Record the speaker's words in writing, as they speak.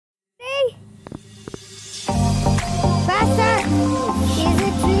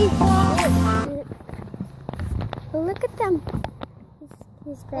them.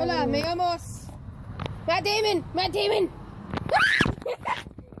 He's grabbing Hola, them. me vamos. Matt Damon! Matt Damon!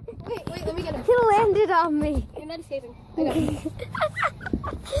 wait, let me get him. He landed on me. You're not escaping. I got him.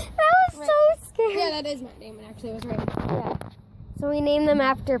 That was so scary. Yeah, that is Matt Damon, actually. I was right. Yeah. So we named them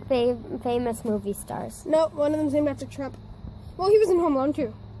after famous movie stars. No, one of them's named after Trump. Well, he was in Home Alone,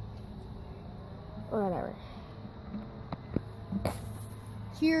 too. Whatever.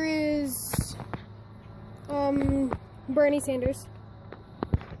 Here is Bernie Sanders.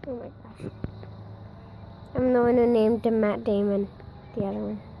 Oh my gosh. I'm the one who named him Matt Damon. The other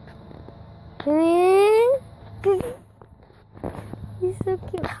one. He's so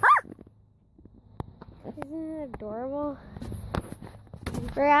cute. Ah! Isn't it adorable?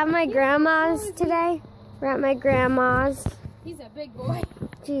 We're at my grandma's today. We're at my grandma's. He's a big boy.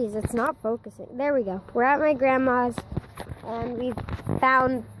 Jeez, it's not focusing. There we go. We're at my grandma's and we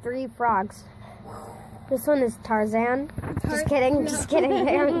found 3 frogs. This one is Tarzan. Just kidding, just kidding.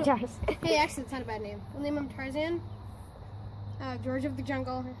 They aren't Tarzan. Hey, actually, it's not a bad name. We'll name him Tarzan, George of the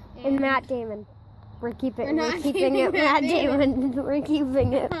Jungle, And Matt Damon. We're keeping it naming Matt Damon. We're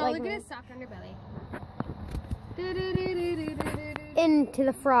keeping it Oh, like look at his soft underbelly. into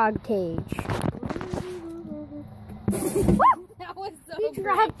the frog cage. That was so He great.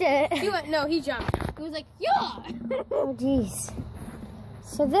 dropped it. He went, no, he jumped. He was like, yeah! Oh jeez.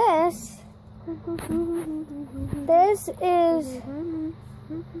 So this is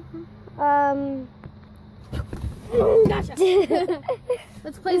Gotcha.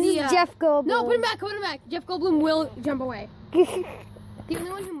 Let's play this the, is Jeff Goldblum. No, put him back, put him back. Jeff Goldblum will jump away. The only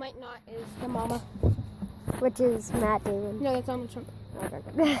one who might not is the mama. Which is Matt Damon. No, that's Donald Trump.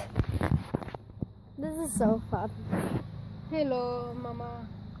 This is so fun. Hello, mama.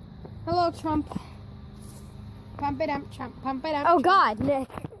 Hello, Trump. Pump it up, Trump. Pump it up. Oh God, Nick.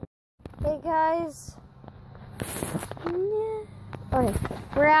 Hey guys. Okay,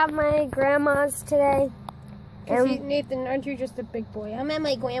 we're at my grandma's today. And Nathan, aren't you just a big boy? I'm at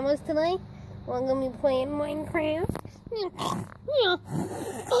my grandma's today. We're gonna be playing Minecraft.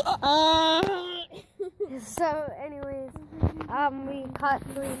 so, anyways, we caught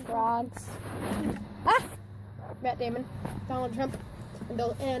 3 frogs. Ah! Matt Damon, Donald Trump, and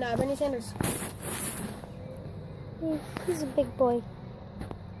Bernie Sanders. He's a big boy.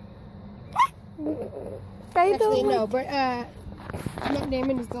 Actually, no, but Matt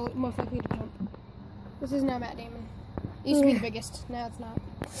Damon is the most likely to jump. This is not Matt Damon. It used to be the biggest. Now it's not.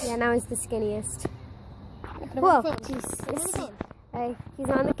 Yeah, now he's the skinniest. Put him Whoa, on the phone. jeez. Put him on the phone. Hey, he's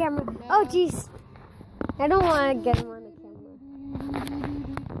on the camera. No. Oh, jeez. I don't want to get him on the camera.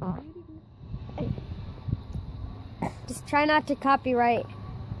 Just try not to copyright.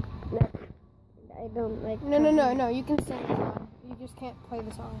 No, I don't like. No. You can sing the song. You just can't play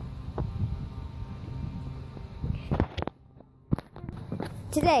the song.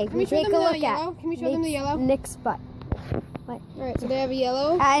 Today, we take a look at Can we show them the yellow? Nick's butt. What? Alright, so they have a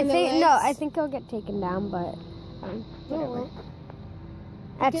yellow. I and the think, legs. no, I think he'll get taken down, but whatever. Oh,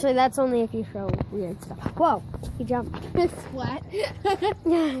 Actually, that's only if you show weird stuff. Whoa, he jumped. it's flat.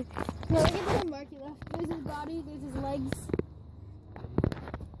 No, look at the little mark he left. There's his body, there's his legs.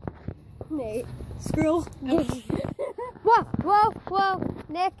 Nate. Squirrel. Whoa,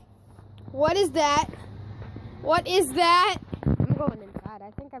 Nick. What is that? What is that? I'm going inside.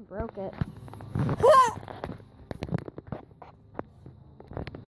 I think I broke it.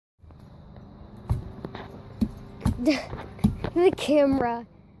 The camera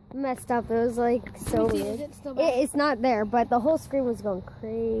messed up. It was like so Let me see, weird. is it still back? It's not there, but the whole screen was going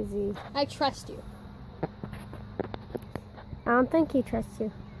crazy. I trust you. I don't think he trusts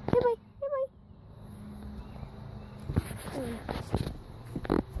you. Hey, bye.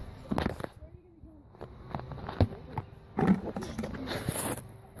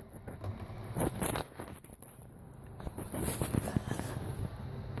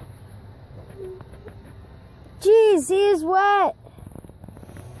 Jeez, he is wet.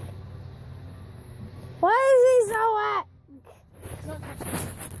 Why is he so wet?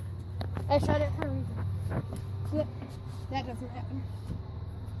 I shot it for a reason. That doesn't happen.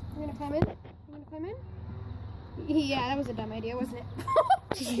 You're gonna climb in? You gonna climb in? Yeah, that was a dumb idea, wasn't it?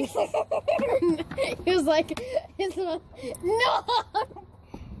 He was like, no!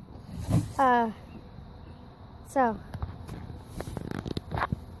 So,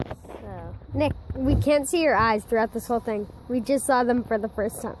 Nick, we can't see your eyes throughout this whole thing. We just saw them for the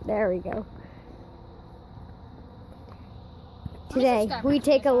first time. There we go. Today, we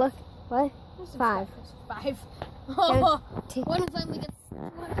take a look. What? 5. 5. Yeah, When we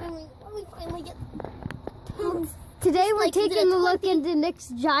finally get toots. Today we're Like, taking is it a look into Nick's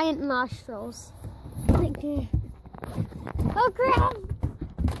giant nostrils. Oh crap!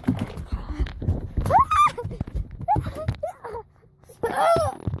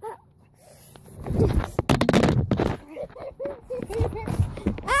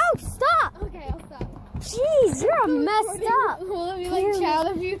 Ow! Stop! Okay, I'll stop. Jeez, you're messed up. Will it be like child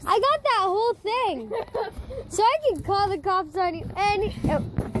abuse? I got that whole thing, so I can call the cops on you anytime.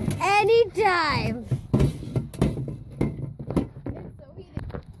 It's so easy.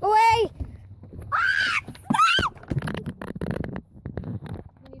 Away!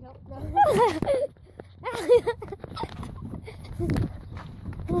 You need help?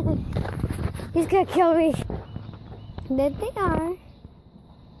 No. He's gonna kill me. There they are.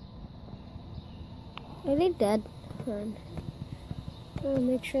 Are they dead? Hold on. Oh,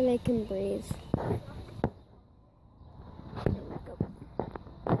 make sure they can breathe.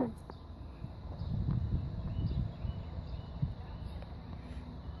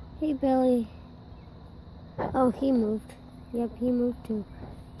 Hey, Billy. Oh, he moved. Yep, he moved too.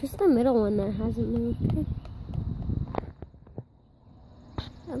 Just the middle one that hasn't moved.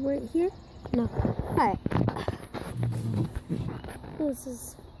 Right here? No. Alright. This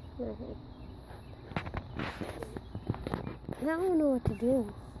is... I don't know what to do.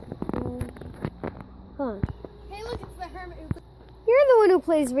 Hold on. Hey, look, it's the hermit. You're the one who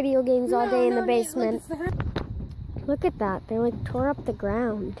plays video games all day in the Nate, basement. Look, it's the hermit. Look at that. They like tore up the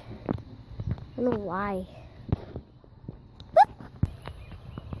ground. I don't know why.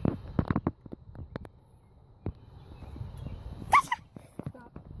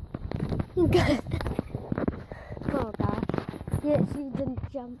 Oh god. Yeah, she didn't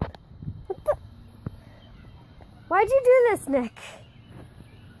jump. What the? Why'd you do this, Nick?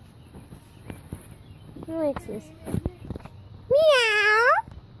 Who likes this?